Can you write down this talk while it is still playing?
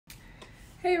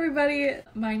Hey everybody,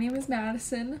 my name is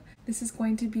Madison. This is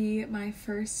going to be my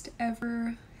first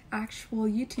ever actual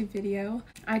YouTube video.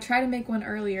 I tried to make one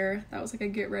earlier. That was like a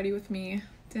get ready with me.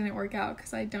 Didn't work out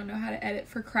because I don't know how to edit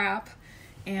for crap.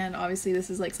 And obviously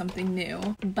this is like something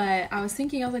new. But I was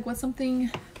like, what's something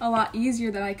a lot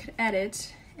easier that I could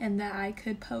edit and that I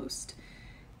could post?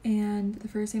 And the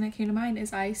first thing that came to mind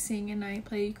is I sing and I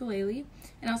play ukulele.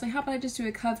 And I was like, how about I just do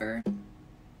a cover?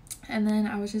 And then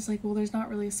I was just like, well, there's not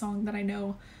really a song that I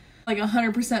know like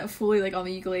 100% fully like on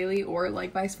the ukulele or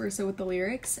like vice versa with the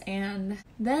lyrics. And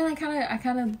then I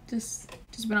kind of just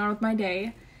went on with my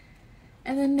day.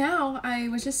 And then now I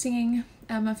was just singing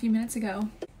a few minutes ago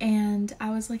and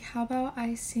I was like, how about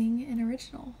I sing an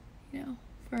original,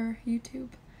 for YouTube?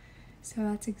 So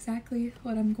that's exactly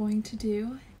what I'm going to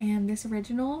do. And this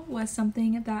original was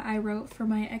something that I wrote for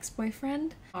my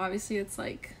ex-boyfriend. Obviously it's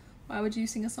like, why would you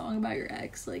sing a song about your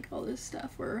ex, like all this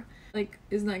stuff, or like,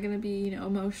 isn't that gonna be,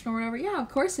 emotional or whatever? Yeah, of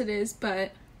course it is,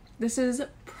 but this is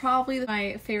probably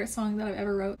my favorite song that I've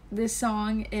ever wrote. This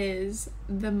song is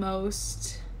the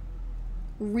most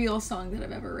real song that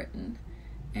I've ever written,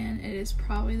 and it is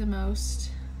probably the most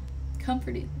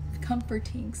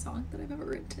comforting song that I've ever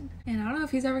written. And I don't know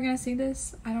if he's ever gonna see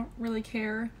this. I don't really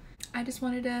care. I just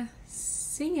wanted to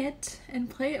sing it and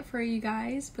play it for you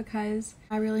guys because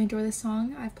I really enjoy this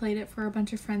song. I've played it for a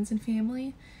bunch of friends and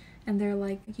family and they're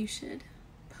like, you should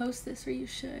post this or you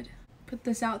should put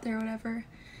this out there or whatever.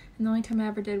 And the only time I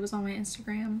ever did was on my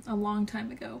Instagram a long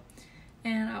time ago.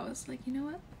 And I was like, you know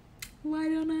what? Why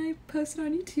don't I post it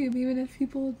on YouTube even if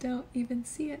people don't even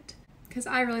see it? Because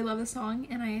I really love the song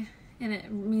and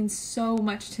it means so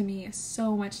much to me,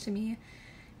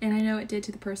 And I know it did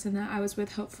to the person that I was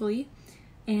with, hopefully.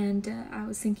 And I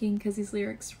was thinking, because these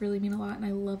lyrics really mean a lot and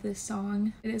I love this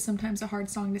song. It is sometimes a hard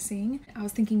song to sing. I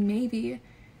was thinking maybe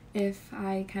if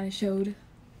I kind of showed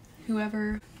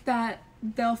whoever that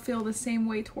they'll feel the same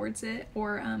way towards it,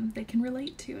 or they can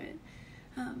relate to it.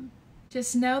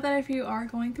 Just know that if you are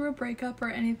going through a breakup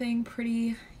or anything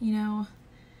pretty,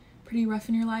 pretty rough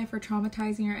in your life or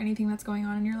traumatizing or anything that's going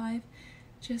on in your life,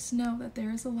 just know that there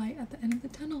is a light at the end of the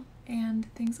tunnel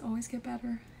and things always get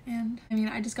better. And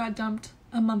I just got dumped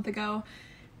a month ago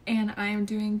and I am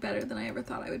doing better than I ever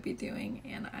thought I would be doing,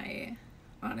 and I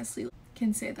honestly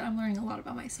can say that I'm learning a lot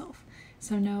about myself.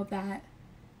 So know that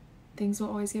things will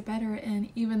always get better, and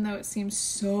even though it seems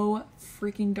so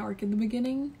freaking dark in the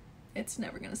beginning, it's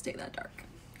never gonna stay that dark.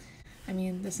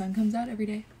 The sun comes out every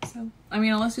day, so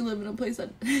unless you live in a place that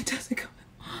it doesn't come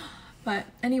out. But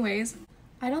anyways,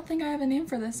 I don't think I have a name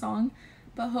for this song,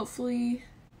 but hopefully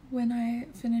when I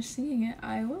finish singing it,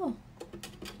 I will.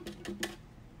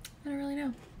 I don't really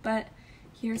know, but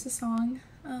here's a song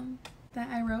that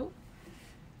I wrote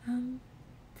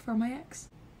for my ex.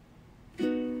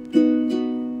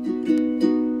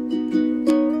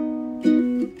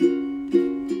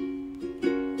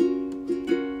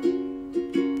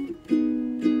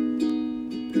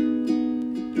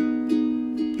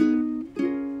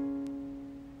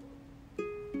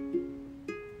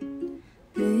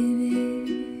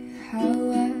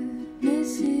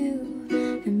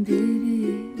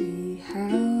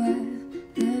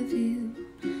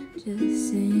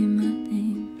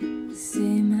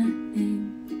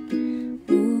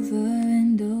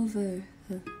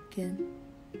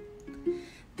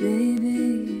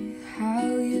 Baby, how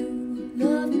you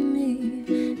love me,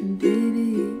 and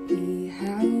baby,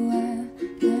 how I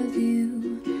love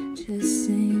you. Just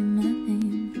say my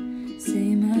name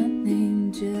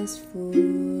just for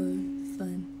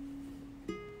fun.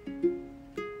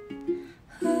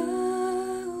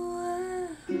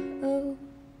 Oh, oh,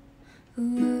 oh, oh,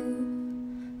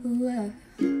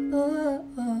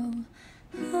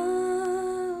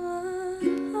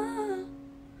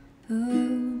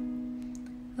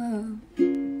 oh,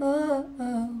 oh,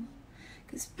 oh.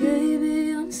 'Cause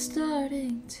baby, I'm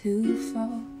starting to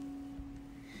fall.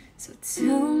 So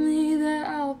tell me that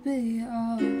I'll be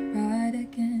alright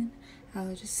again.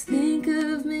 I'll just think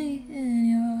of me in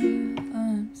your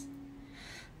arms,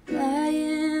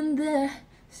 lying there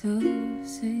so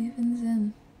safe and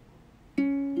zen.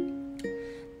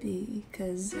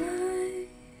 Because I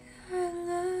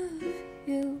love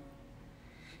you,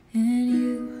 and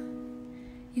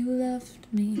you loved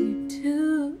me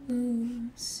too.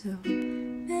 So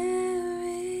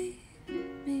marry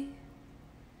me,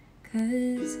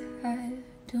 'cause I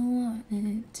don't want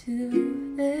it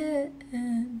to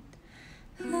end.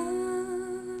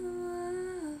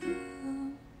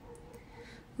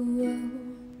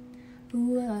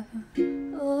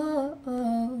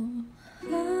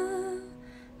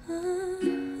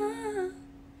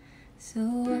 So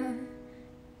why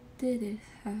did it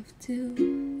have have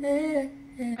to.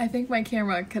 I think my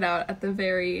camera cut out at the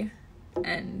very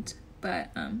end,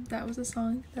 but that was a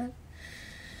song that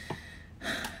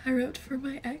I wrote for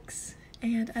my ex,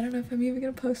 and I don't know if I'm even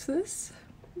gonna post this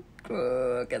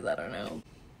because I don't know.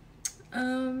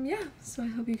 Yeah, so I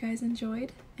hope you guys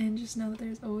enjoyed, and just know that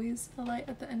there's always a light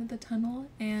at the end of the tunnel,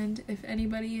 and if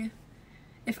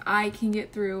I can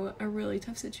get through a really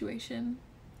tough situation,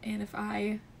 and if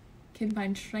I can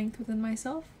find strength within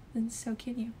myself, then so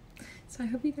can you. So I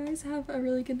hope you guys have a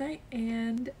really good night,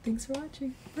 and thanks for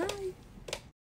watching. Bye!